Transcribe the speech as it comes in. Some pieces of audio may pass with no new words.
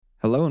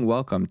Hello and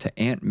welcome to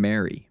Aunt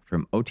Mary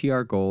from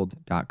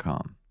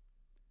OTRGold.com.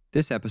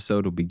 This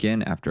episode will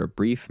begin after a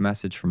brief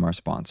message from our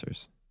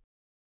sponsors.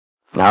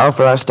 Now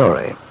for our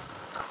story.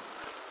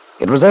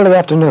 It was early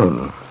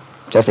afternoon.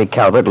 Jessie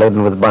Calvert,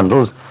 laden with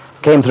bundles,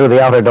 came through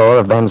the outer door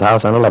of Ben's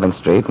house on 11th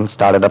Street and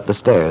started up the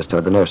stairs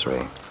toward the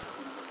nursery.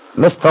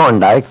 Miss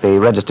Thorndyke, the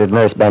registered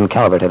nurse Ben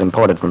Calvert had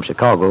imported from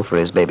Chicago for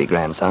his baby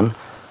grandson,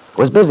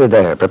 was busy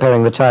there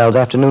preparing the child's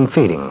afternoon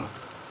feeding.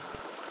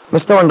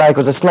 Miss Thorndyke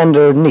was a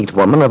slender, neat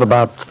woman of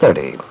about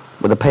 30,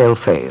 with a pale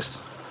face.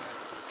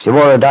 She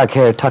wore her dark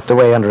hair tucked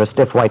away under a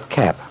stiff white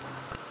cap.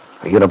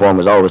 Her uniform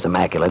was always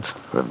immaculate,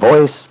 her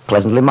voice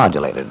pleasantly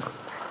modulated.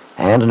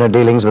 And in her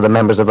dealings with the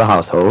members of the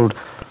household,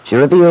 she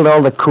revealed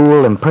all the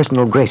cool,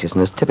 impersonal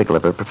graciousness typical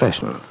of her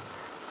profession.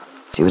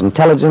 She was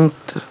intelligent,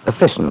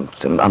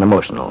 efficient, and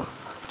unemotional,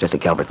 Jessie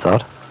Calvert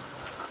thought.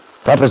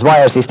 That was why,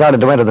 as she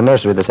started to enter the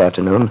nursery this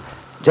afternoon,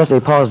 Jessie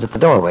paused at the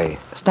doorway,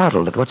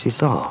 startled at what she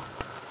saw.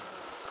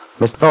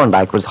 Miss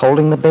Thorndyke was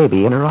holding the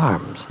baby in her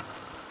arms,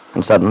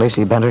 and suddenly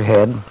she bent her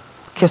head,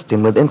 kissed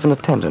him with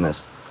infinite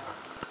tenderness,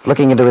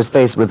 looking into his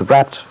face with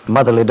rapt,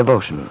 motherly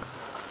devotion.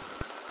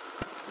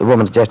 The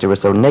woman's gesture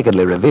was so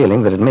nakedly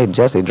revealing that it made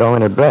Jessie draw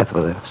in her breath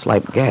with a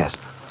slight gasp.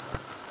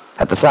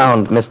 At the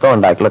sound, Miss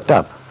Thorndyke looked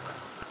up.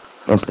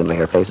 Instantly,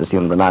 her face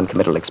assumed the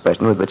non-committal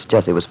expression with which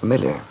Jessie was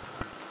familiar,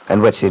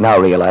 and which she now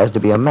realized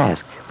to be a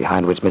mask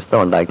behind which Miss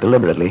Thorndyke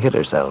deliberately hid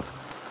herself.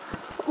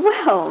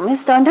 Well,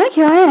 Miss Thorndyke,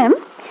 here I am.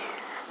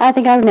 I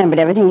think I remembered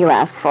everything you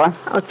asked for.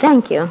 Oh,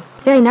 thank you.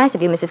 Very nice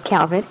of you, Mrs.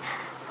 Calvert.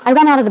 I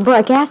ran out of the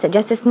boric acid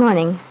just this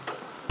morning.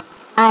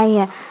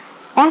 I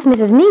asked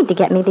Mrs. Meade to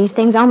get me these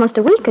things almost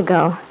a week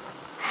ago.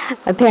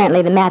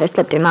 Apparently the matter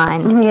slipped her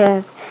mind.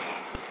 Yes.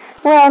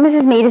 Well,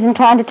 Mrs. Meade is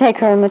inclined to take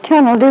her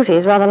maternal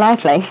duties rather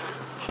lightly.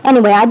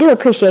 Anyway, I do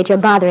appreciate your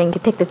bothering to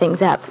pick the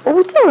things up. Oh,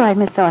 it's all right,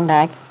 Miss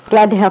Thorndyke.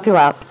 Glad to help you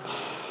out.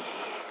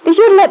 Be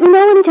sure to let me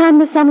know anytime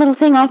there's some little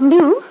thing I can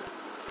do.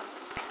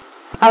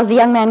 How's the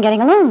young man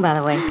getting along, by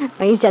the way?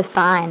 Well, he's just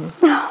fine.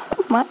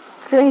 Oh, my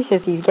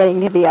gracious, he's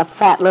getting to be a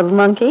fat little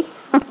monkey.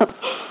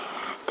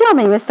 Tell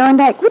me, Miss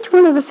Thorndyke, which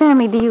one of the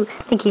family do you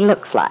think he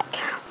looks like?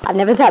 I've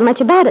never thought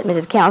much about it,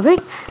 Mrs. Calvert.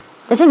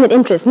 The thing that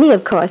interests me,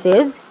 of course,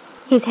 is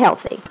he's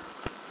healthy.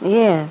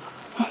 Yes.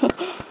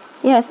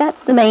 Yes,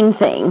 that's the main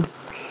thing.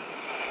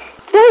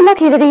 It's very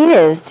lucky that he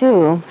is,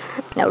 too.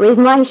 No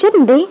reason why he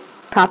shouldn't be.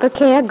 Proper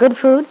care, good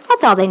food,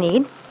 that's all they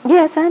need.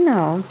 Yes, I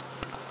know.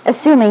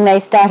 Assuming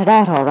they started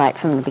out all right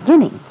from the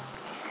beginning.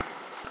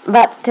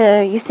 But,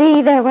 you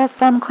see, there was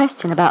some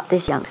question about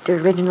this youngster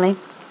originally.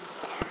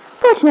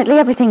 Fortunately,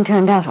 everything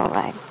turned out all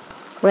right.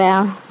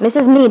 Well,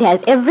 Mrs. Meade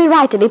has every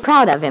right to be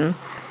proud of him.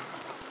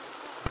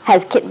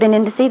 Has Kit been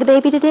in to see the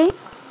baby today?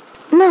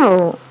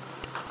 No,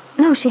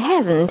 she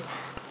hasn't.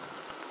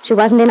 She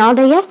wasn't in all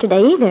day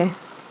yesterday, either.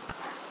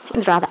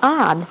 Seems rather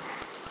odd.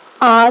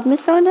 Odd,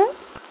 Miss Thorndyke?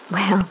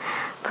 Well,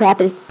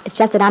 perhaps it's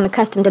just that I'm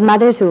accustomed to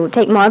mothers who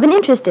take more of an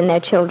interest in their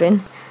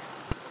children.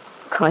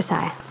 Of course,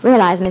 I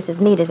realize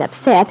Mrs. Meade is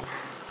upset.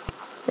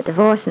 The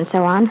divorce and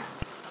so on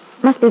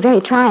must be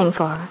very trying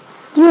for her.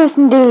 Yes,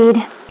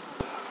 indeed.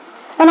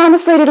 And I'm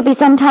afraid it'll be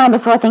some time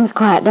before things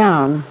quiet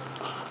down.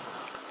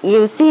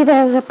 You see,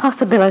 there's a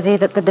possibility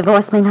that the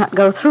divorce may not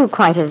go through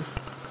quite as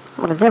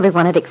well as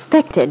everyone had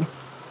expected.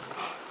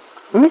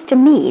 Mr.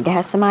 Meade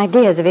has some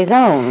ideas of his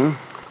own.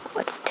 Oh,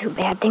 it's too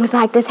bad things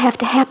like this have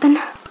to happen.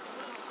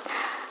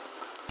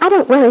 I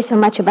don't worry so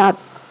much about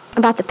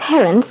the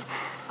parents,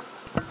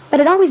 but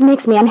it always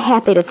makes me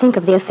unhappy to think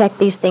of the effect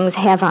these things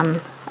have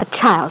on a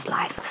child's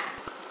life.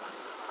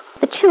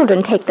 The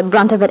children take the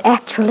brunt of it,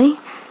 actually.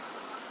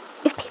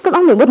 If people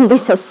only wouldn't be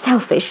so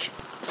selfish,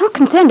 so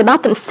concerned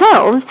about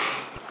themselves.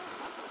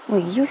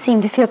 Well, you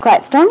seem to feel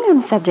quite strongly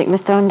on the subject,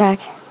 Miss Thorndyke.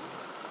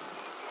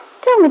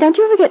 Tell me, don't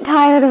you ever get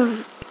tired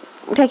of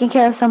taking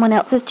care of someone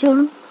else's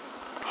children?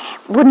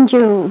 Wouldn't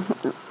you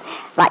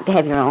like to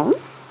have your own?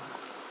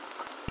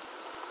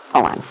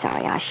 Oh, I'm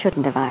sorry. I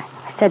shouldn't have. I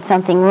said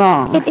something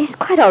wrong. It is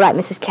quite all right,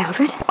 Mrs.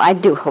 Calvert. Oh, I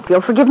do hope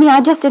you'll forgive me.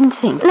 I just didn't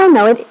think.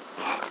 No,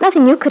 it's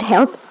nothing you could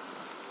help.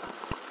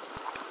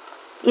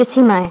 You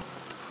see, my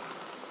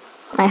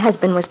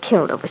husband was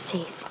killed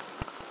overseas.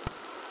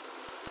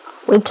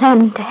 We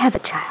planned to have a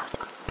child.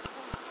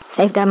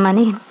 Saved our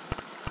money,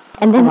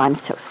 and then... Oh, I'm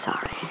so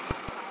sorry.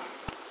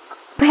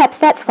 Perhaps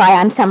that's why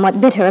I'm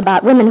somewhat bitter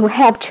about women who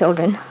have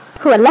children,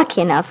 who are lucky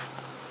enough,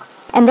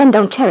 and then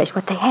don't cherish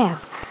what they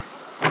have.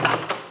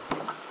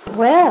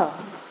 Well,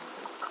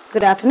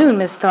 good afternoon,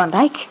 Miss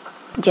Thorndyke.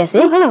 Jessie?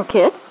 Oh, hello,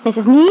 Kit.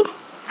 Mrs. Meade?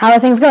 How are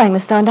things going,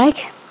 Miss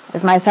Thorndyke?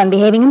 Is my son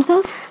behaving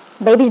himself?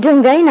 Baby's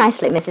doing very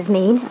nicely, Mrs.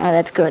 Meade. Oh,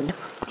 that's good.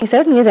 He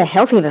certainly is a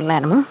healthy little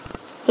animal.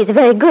 He's a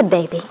very good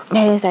baby.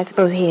 Yes, I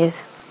suppose he is.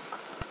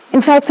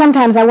 In fact,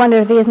 sometimes I wonder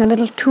if he isn't a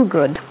little too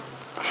good.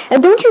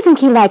 Don't you think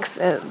he lacks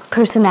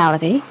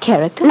personality,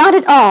 character? Not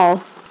at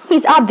all.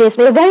 He's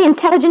obviously a very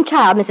intelligent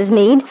child, Mrs.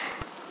 Meade.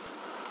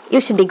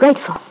 You should be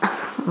grateful.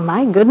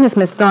 My goodness,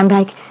 Miss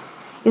Thorndyke.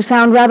 You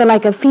sound rather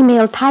like a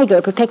female tiger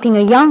protecting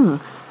a young.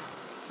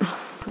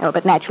 Oh,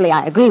 but naturally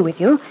I agree with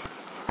you.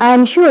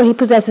 I'm sure he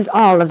possesses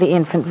all of the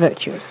infant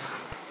virtues.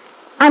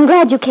 I'm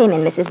glad you came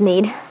in, Mrs.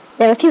 Meade.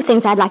 There are a few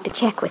things I'd like to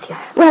check with you.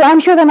 Well, I'm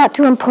sure they're not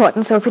too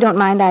important, so if you don't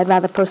mind, I'd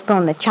rather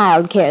postpone the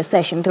child care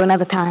session to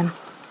another time.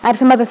 I have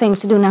some other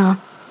things to do now.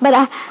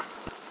 But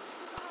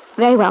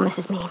Very well,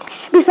 Mrs. Meade.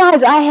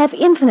 Besides, I have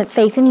infinite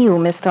faith in you,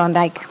 Miss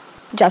Thorndyke.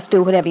 Just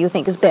do whatever you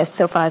think is best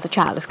so far as the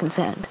child is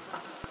concerned.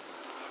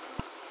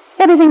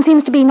 Everything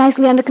seems to be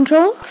nicely under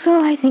control,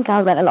 so I think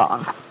I'll run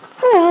along.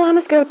 Well, I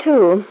must go,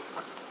 too.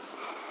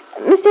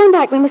 Miss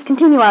Thorndyke, we must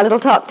continue our little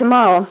talk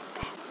tomorrow.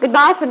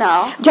 Goodbye for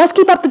now. Just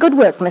keep up the good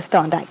work, Miss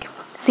Thorndyke.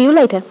 See you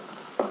later.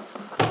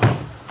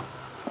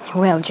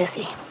 Well,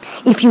 Jessie,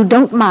 if you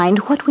don't mind,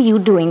 what were you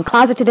doing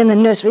closeted in the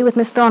nursery with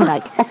Miss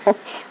Thorndyke?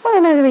 What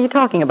on earth are you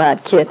talking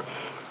about, Kit?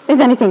 Is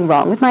anything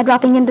wrong with my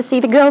dropping in to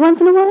see the girl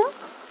once in a while?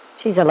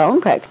 She's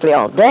alone practically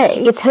all day.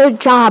 It's her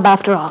job,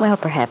 after all. Well,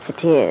 perhaps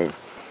it is.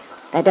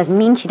 That doesn't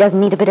mean she doesn't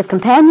need a bit of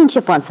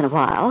companionship once in a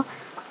while.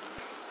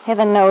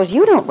 Heaven knows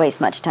you don't waste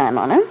much time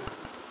on her.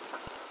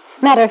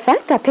 Matter of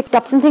fact, I picked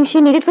up some things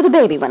she needed for the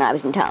baby when I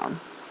was in town.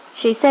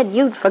 She said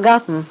you'd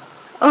forgotten.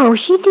 Oh,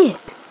 she did.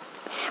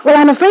 Well,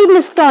 I'm afraid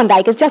Miss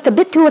Thorndyke is just a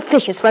bit too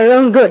officious for her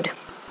own good.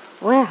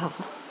 Well,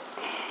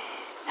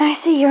 I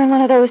see you're in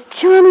one of those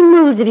charming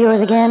moods of yours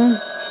again.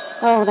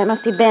 Oh, that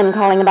must be Ben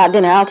calling about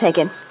dinner. I'll take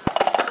it.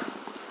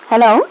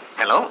 Hello?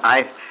 Hello.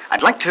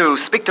 I'd like to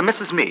speak to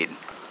Mrs. Meade.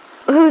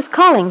 Who's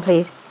calling,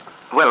 please?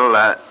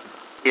 Well,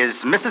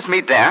 is Mrs.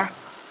 Meade there?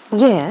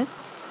 Yes.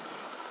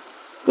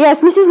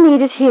 Yes, Mrs.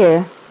 Meade is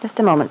here. Just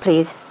a moment,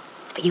 please.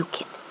 It's for you,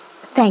 Kit.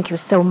 Thank you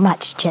so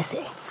much,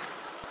 Jessie.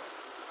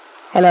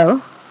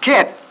 Hello?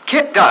 Kit,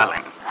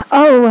 darling.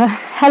 Oh,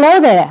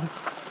 hello there.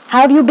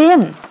 How have you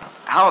been?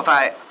 How have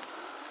I...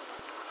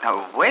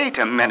 Now, wait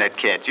a minute,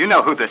 Kit. You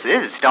know who this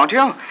is, don't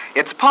you?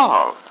 It's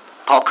Paul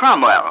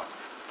Cromwell.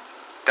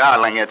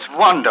 Darling, it's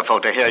wonderful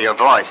to hear your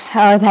voice.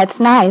 Oh, that's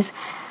nice.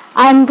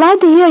 I'm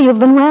glad to hear you've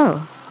been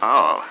well.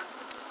 Oh,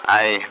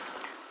 I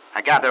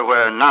gather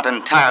we're not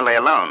entirely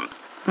alone.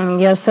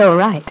 You're so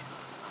right.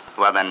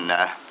 Well, then,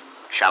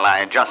 shall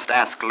I just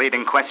ask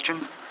leading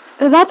question?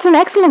 That's an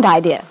excellent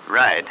idea.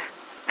 Right.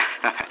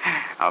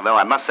 Although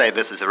I must say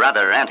this is a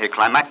rather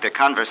anticlimactic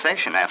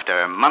conversation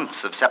after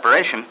months of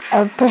separation.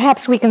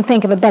 Perhaps we can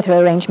think of a better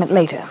arrangement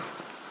later.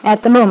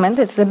 At the moment,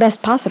 it's the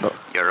best possible.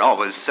 You're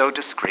always so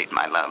discreet,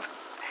 my love.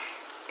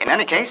 In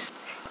any case,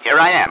 here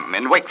I am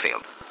in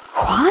Wakefield.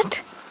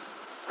 What?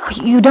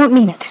 You don't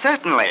mean it.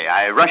 Certainly.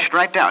 I rushed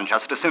right down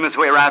just as soon as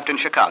we arrived in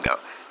Chicago.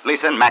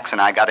 Lisa and Max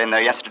and I got in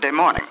there yesterday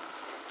morning.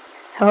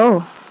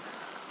 Oh,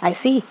 I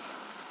see.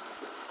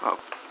 Well,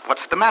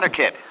 what's the matter,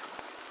 kid?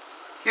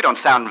 You don't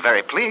sound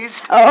very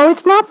pleased. Oh,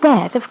 it's not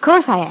that. Of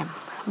course I am.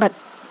 But,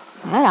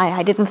 well,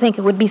 I didn't think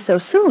it would be so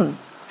soon.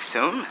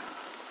 Soon?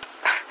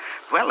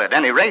 Well, at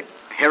any rate,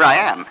 here I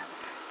am.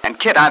 And,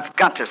 Kid, I've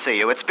got to see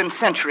you. It's been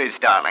centuries,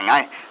 darling.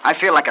 I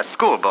feel like a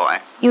schoolboy.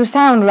 You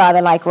sound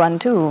rather like one,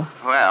 too.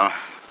 Well,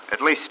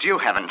 at least you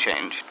haven't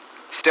changed.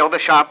 Still the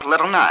sharp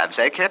little knives,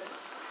 eh, Kid?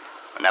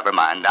 Well, never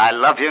mind. I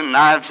love you,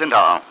 knives and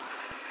all.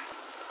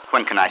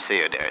 When can I see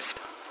you, dearest?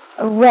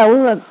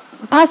 Well,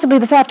 possibly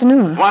this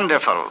afternoon.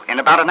 Wonderful. In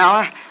about an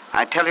hour,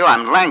 I tell you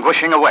I'm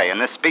languishing away in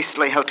this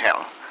beastly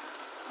hotel.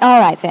 All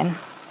right, then.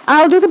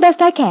 I'll do the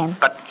best I can.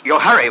 But you'll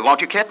hurry,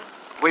 won't you, Kid?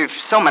 We've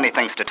so many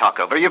things to talk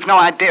over. You've no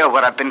idea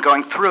what I've been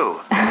going through.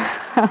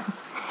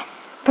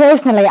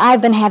 Personally,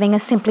 I've been having a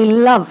simply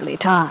lovely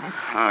time.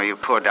 Oh, you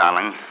poor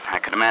darling. I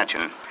can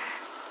imagine.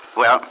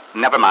 Well,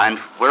 never mind.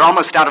 We're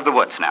almost out of the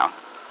woods now.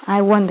 I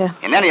wonder.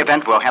 In any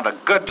event, we'll have a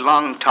good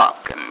long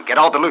talk and get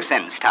all the loose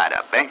ends tied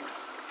up, eh?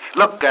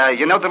 Look,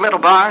 you know the little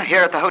bar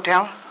here at the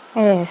hotel?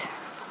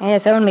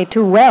 Yes, only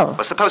too well.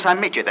 Well, suppose I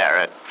meet you there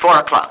at 4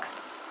 o'clock.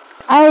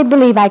 I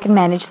believe I can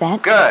manage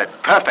that. Good.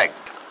 Perfect.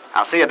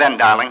 I'll see you then,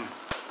 darling.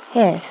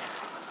 Yes.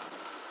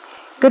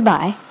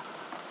 Goodbye.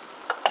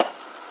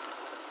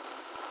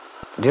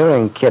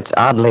 During Kit's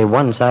oddly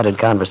one-sided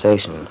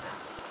conversation,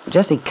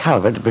 Jessie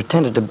Calvert had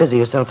pretended to busy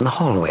herself in the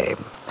hallway,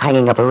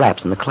 hanging up her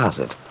wraps in the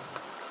closet.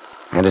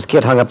 And as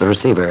Kit hung up the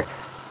receiver,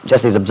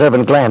 Jessie's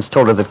observant glance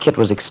told her that Kit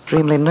was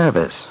extremely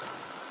nervous.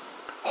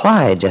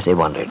 Why, Jessie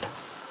wondered.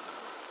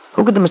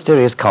 Who could the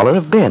mysterious caller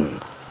have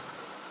been?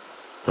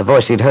 The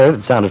voice she'd heard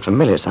had sounded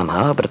familiar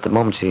somehow, but at the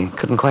moment she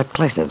couldn't quite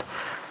place it.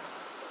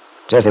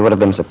 Jessie would have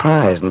been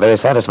surprised and very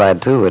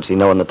satisfied, too, had she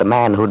known that the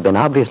man who'd been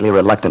obviously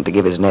reluctant to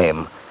give his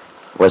name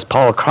was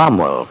Paul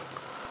Cromwell.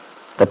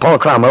 That Paul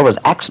Cromwell was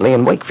actually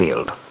in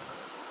Wakefield,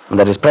 and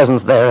that his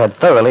presence there had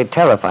thoroughly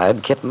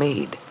terrified Kit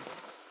Meade.